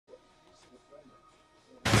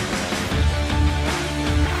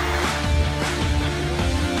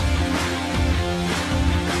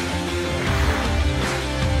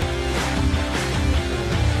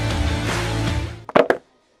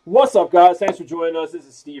What's up, guys? Thanks for joining us. This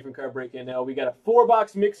is Steve from Card Break NL. We got a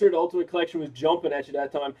 4-box mixer. The Ultimate Collection was jumping at you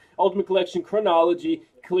that time. Ultimate Collection Chronology,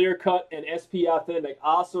 Clear Cut, and SP Authentic.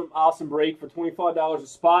 Awesome break for $25 a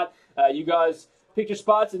spot. You guys picked your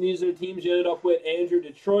spots, and these are the teams you ended up with. Andrew,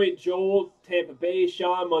 Detroit; Joel, Tampa Bay;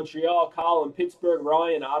 Sean, Montreal; Colin, Pittsburgh;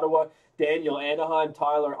 Ryan, Ottawa; Daniel, Anaheim;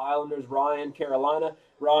 Tyler, Islanders; Ryan, Carolina;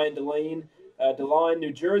 Ryan, DeLine,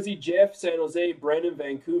 New Jersey; Jeff, San Jose; Brennan,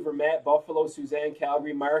 Vancouver; Matt, Buffalo; Suzanne,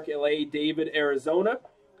 Calgary; Mark, LA; David, Arizona;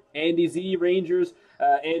 Andy Z, Rangers;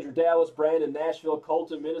 Andrew, Dallas; Brandon, Nashville;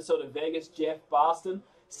 Colton, Minnesota; Vegas; Jeff, Boston;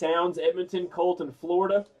 Sounds, Edmonton; Colton,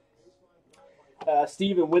 Florida;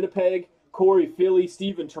 Stephen, Winnipeg; Corey, Philly;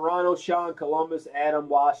 Stephen, Toronto; Sean, Columbus; Adam,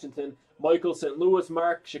 Washington; Michael, St. Louis;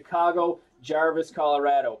 Mark, Chicago; Jarvis,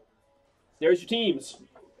 Colorado. There's your teams.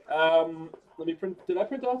 Let me print. Did I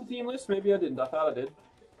print off the team list? Maybe I didn't. I thought I did.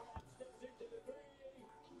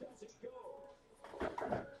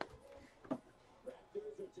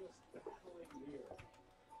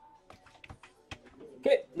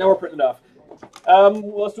 Okay, now we're printing it off.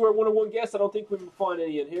 Let's do our 101 guess. I don't think we can find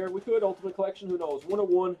any in here. We could. Ultimate Collection, who knows?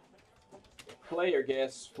 101 player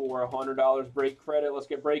guess for $100 break credit. Let's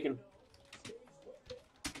get breaking.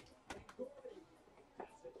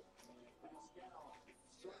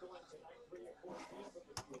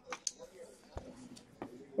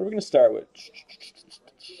 What are we going to start with?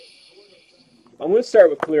 I'm going to start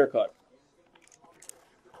with Clear Cut.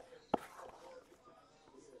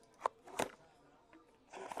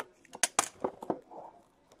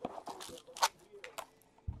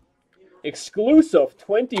 Exclusive,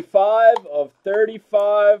 25 of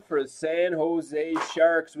 35 for San Jose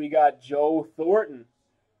Sharks. We got Joe Thornton.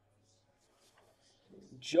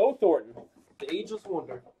 Joe Thornton, the ageless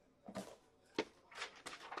wonder.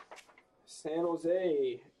 San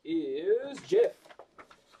Jose is Jeff.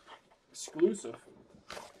 Exclusive.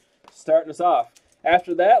 Starting us off.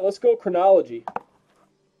 After that, let's go chronology.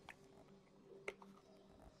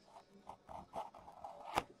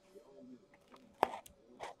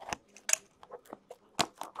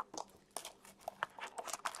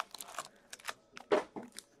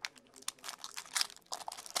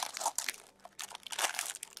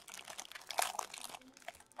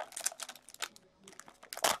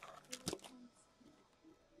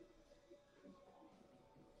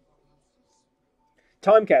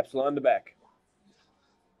 Time capsule on the back.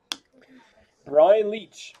 Brian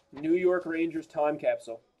Leetch, New York Rangers time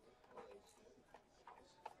capsule.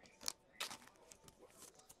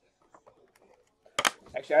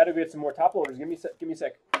 Actually, I had to get some more top loaders. Give me a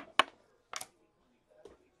sec.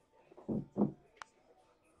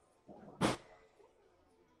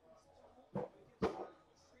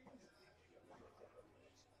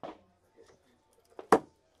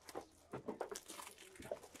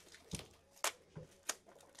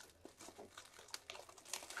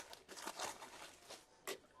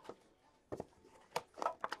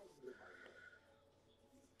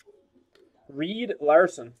 Reed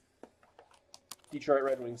Larson, Detroit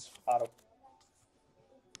Red Wings auto.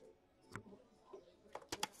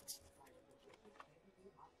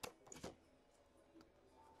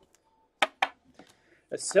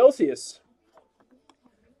 Celsius,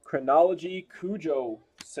 Chronology Cujo,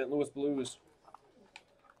 St. Louis Blues.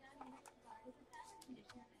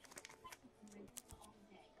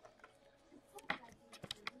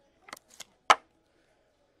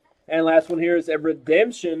 And last one here is a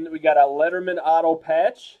redemption. We got a Letterman auto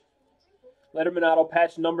patch. Letterman auto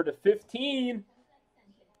patch number to 15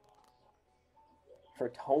 for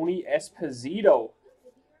Tony Esposito.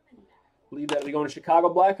 I believe that'll be going to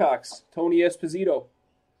Chicago Blackhawks. Tony Esposito.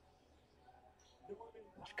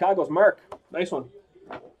 Chicago's Mark. Nice one.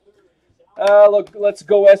 Look, let's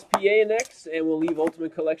go SPA next, and we'll leave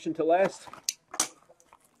Ultimate Collection to last.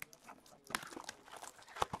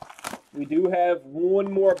 We do have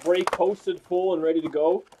one more break posted full and ready to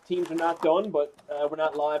go. Teams are not done, but we're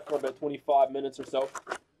not live for about 25 minutes or so.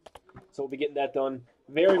 So we'll be getting that done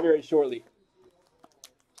very, very shortly.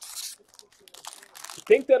 I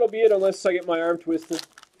think that'll be it unless I get my arm twisted.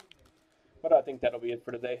 But I think that'll be it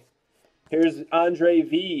for today. Here's Andre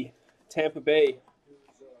V, Tampa Bay.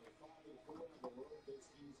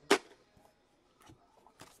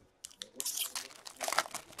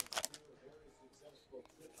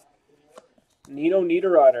 Nino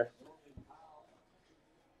Niederreiter,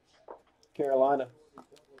 Carolina.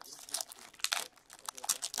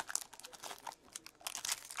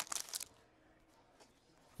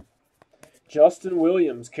 Justin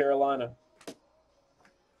Williams, Carolina.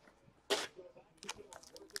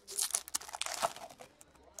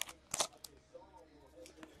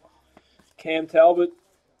 Cam Talbot,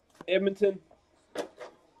 Edmonton.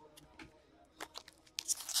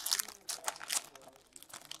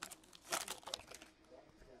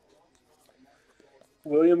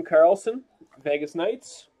 William Karlsson, Vegas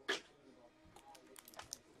Knights.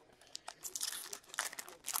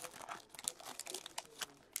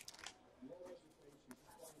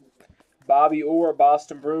 Bobby Orr,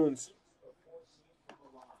 Boston Bruins.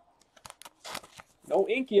 No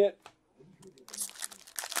ink yet.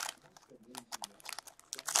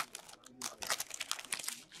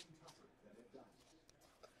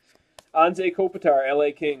 Anze Kopitar,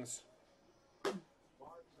 LA Kings.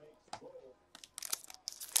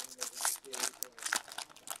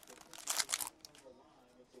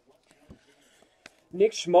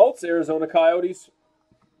 Nick Schmaltz, Arizona Coyotes.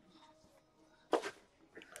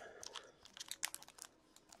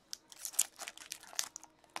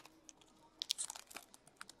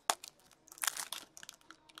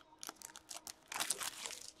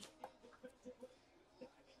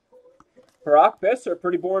 Brock Besser,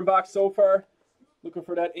 pretty boring box so far. Looking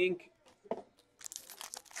for that ink.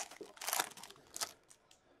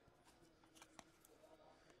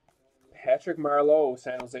 Patrick Marleau,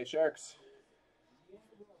 San Jose Sharks.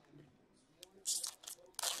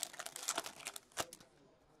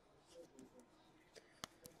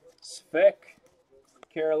 Svek,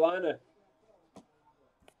 Carolina.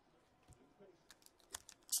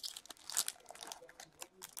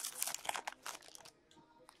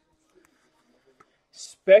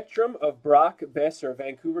 Spectrum of Brock Besser,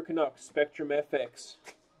 Vancouver Canucks, Spectrum FX.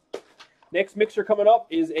 Next mixer coming up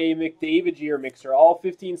is a McDavid year mixer. All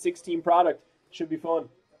 15-16 product. Should be fun.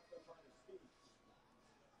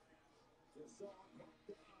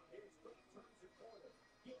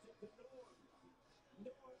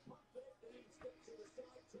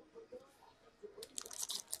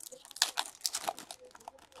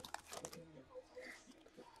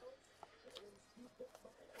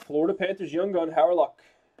 Florida Panthers Young Gun, Hawerluck.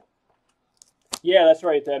 Yeah, that's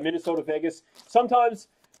right. Minnesota Vegas. Sometimes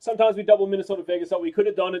we double Minnesota Vegas up. We could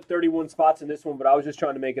have done it 31 spots in this one, but I was just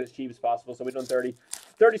trying to make it as cheap as possible. So we've done 30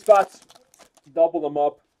 spots, double them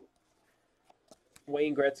up.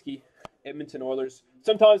 Wayne Gretzky, Edmonton Oilers.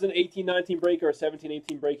 Sometimes an 18-19 break or a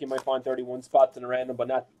 17-18 break, you might find 31 spots in a random, but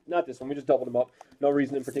not this one. We just doubled them up. No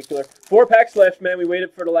reason in particular. 4 packs left, man. We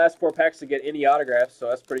waited for the last 4 packs to get any autographs, so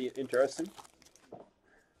that's pretty interesting.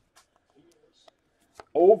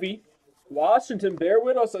 Ovi, Washington, bear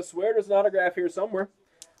with us. I swear there's an autograph here somewhere.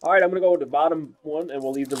 All right, I'm going to go with the bottom one, and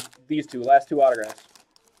we'll leave these two, last 2 autographs.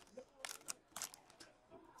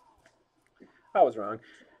 I was wrong.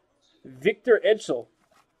 Victor Edsel,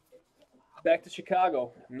 back to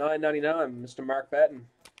Chicago, $9.99, Mr. Mark Batten.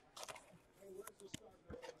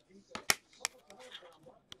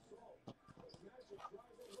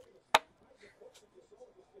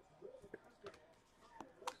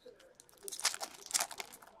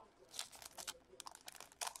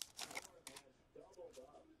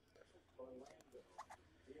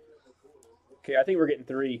 Okay, I think we're getting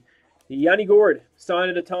 3. Yanni Gourde, sign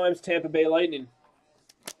of the times, Tampa Bay Lightning.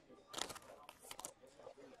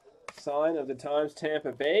 Sign of the times,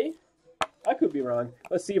 Tampa Bay. I could be wrong.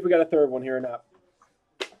 Let's see if we got a third one here or not.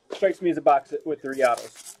 Strikes me as a box with 3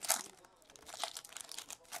 autos.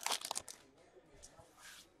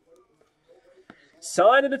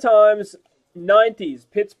 Sign of the times, 90s,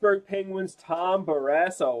 Pittsburgh Penguins, Tom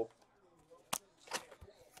Barrasso.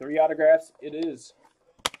 3 autographs it is.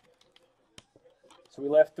 So we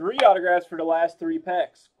left 3 autographs for the last 3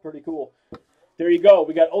 packs. Pretty cool. There you go.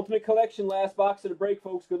 We got Ultimate Collection, last box of the break,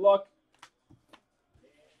 folks. Good luck.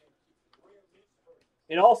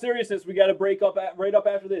 In all seriousness, we got to break up right up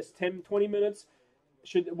after this. 10, 20 minutes.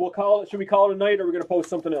 Should we call it a night, or are we going to post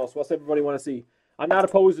something else? What's everybody want to see? I'm not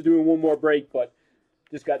opposed to doing one more break, but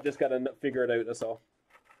just got to figure it out. That's all.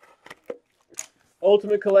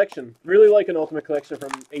 Ultimate Collection. Really like an Ultimate Collection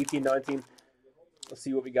from 18-19. Let's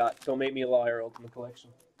see what we got. Don't make me a liar, Ultimate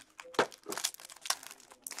Collection.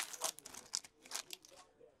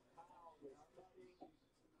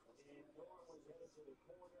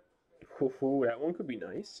 Ooh, that one could be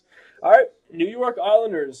nice. All right, New York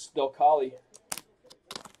Islanders, Del Colli.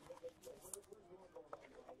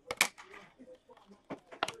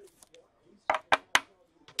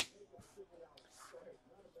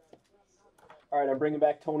 All right, I'm bringing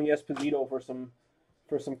back Tony Esposito for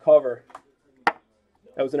some cover.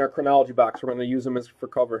 That was in our chronology box. We're going to use them for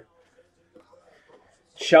cover.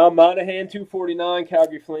 Sean Monahan, 249.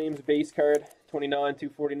 Calgary Flames, base card, 29,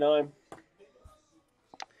 249.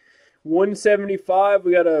 175,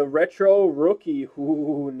 we got a retro rookie.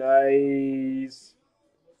 Ooh, nice.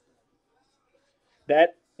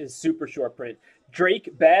 That is super short print.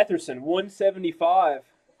 Drake Batherson, 175.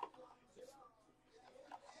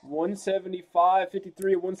 175,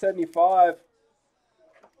 53 at 175.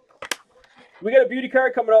 We got a beauty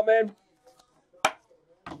card coming up, man.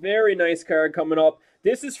 Very nice card coming up.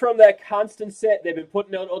 This is from that constant set. They've been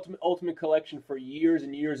putting out Ultimate Collection for years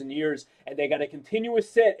and years and years, and they got a continuous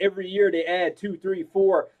set every year. They add 2, 3,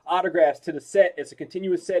 4 autographs to the set. It's a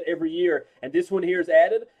continuous set every year, and this one here is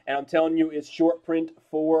added, and I'm telling you, it's short print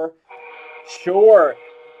for sure.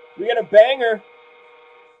 We got a banger.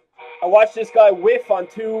 I watched this guy whiff on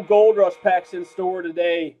 2 Gold Rush packs in store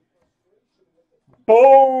today.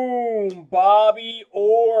 Boom! Bobby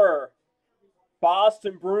Orr.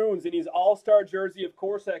 Boston Bruins in his all-star jersey. Of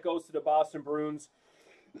course, that goes to the Boston Bruins.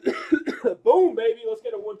 Boom, baby. Let's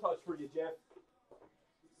get a one-touch for you, Jeff.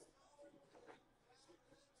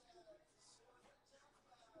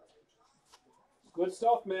 Good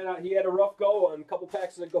stuff, man. He had a rough go on a couple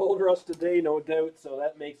packs of Gold Rush today, no doubt, so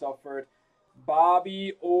that makes up for it.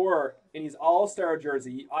 Bobby Orr in his all-star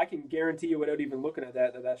jersey. I can guarantee you without even looking at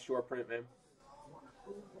that's short print, man.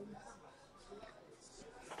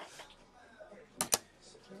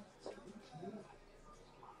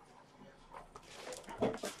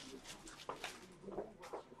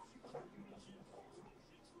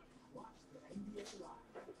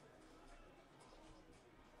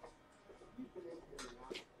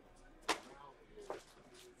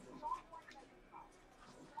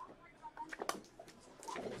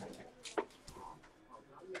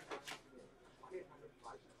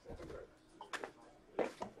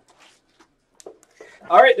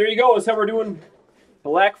 All right, there you go. That's how we're doing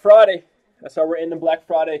Black Friday. That's how we're ending Black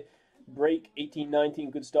Friday. Break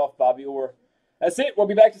 18-19. Good stuff, Bobby Orr. That's it. We'll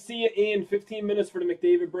be back to see you in 15 minutes for the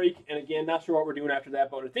McDavid break. And again, not sure what we're doing after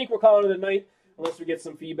that, but I think we're calling it a night unless we get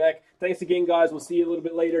some feedback. Thanks again, guys. We'll see you a little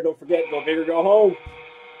bit later. Don't forget, go big or go home.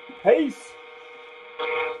 Peace.